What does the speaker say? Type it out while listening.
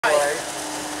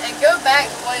go back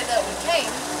the way that we came.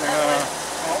 I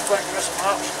don't think that's an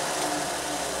option.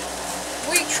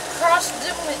 We crossed,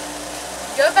 didn't we?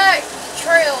 Go back the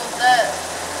trail that...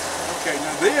 Okay,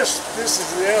 now this is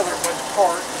the other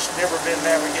part that's never been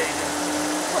navigated.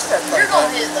 What's that thing? You're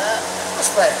gonna hit that. What's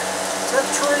that? Is that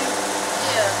a tree?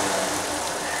 Yeah.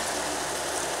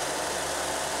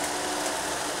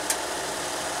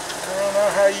 I don't know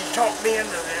how you talked me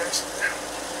into this.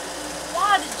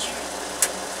 Why did you?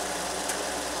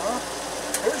 Huh?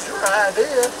 It was your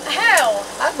idea. How?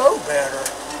 I know better.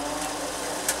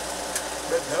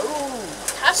 But no.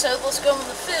 I said, let's go in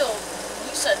the field.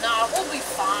 You said, nah, we'll be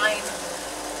fine.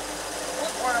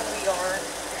 Look where we are.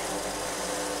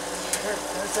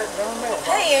 There's that darn mailbox.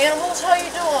 Hey, animals, how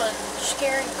you doing? Just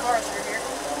carrying the car through here.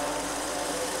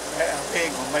 Yeah, we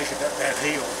ain't gonna make it up that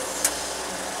hill.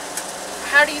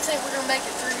 How do you think we're gonna make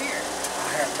it through here?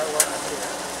 I have no idea.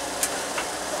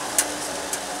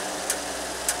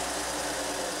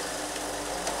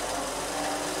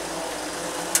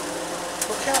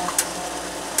 Look how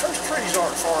those trees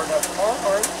aren't far enough apart,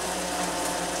 are they?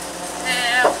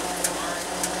 Now,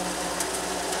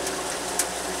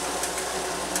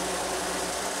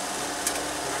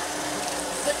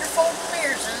 put your folding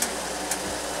mirrors in.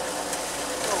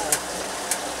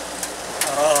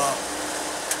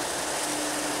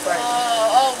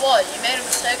 Oh, what? You made a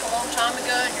mistake a long time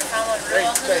ago and you're finally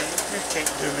realizing it? You can't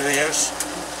do this.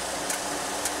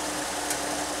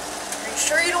 Are you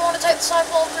sure you don't want to take the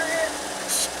cyclone through here?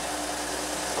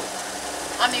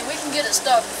 I mean, we can get it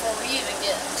stuck before we even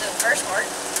get to the first part.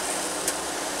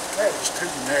 That is too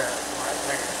narrow right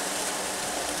there.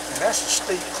 And that's a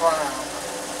steep climb.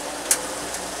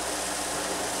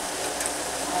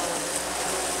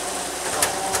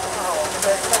 Oh,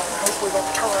 I hope we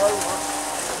don't turn over.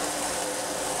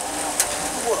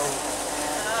 Whoa.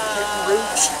 Hitting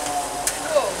roots.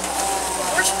 Whoa.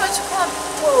 We're supposed to climb.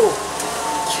 Whoa.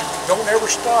 Don't ever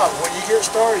stop. When you get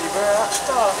started, you better not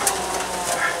stop.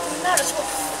 We might as well.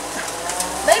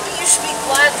 Maybe you should be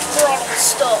glad the throttle is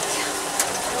stuck.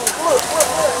 Look, I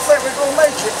think we're going to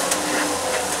make it.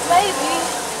 Maybe.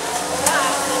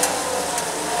 Wow.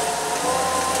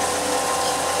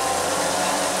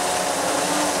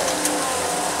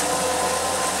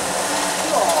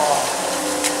 Oh,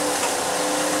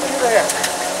 look at that.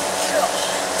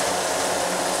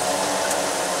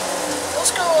 Let's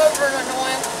go over and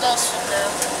annoy Uncle Dustin now.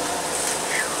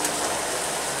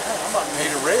 I might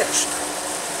need a rest.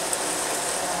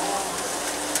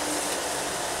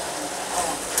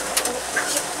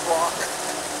 Rock.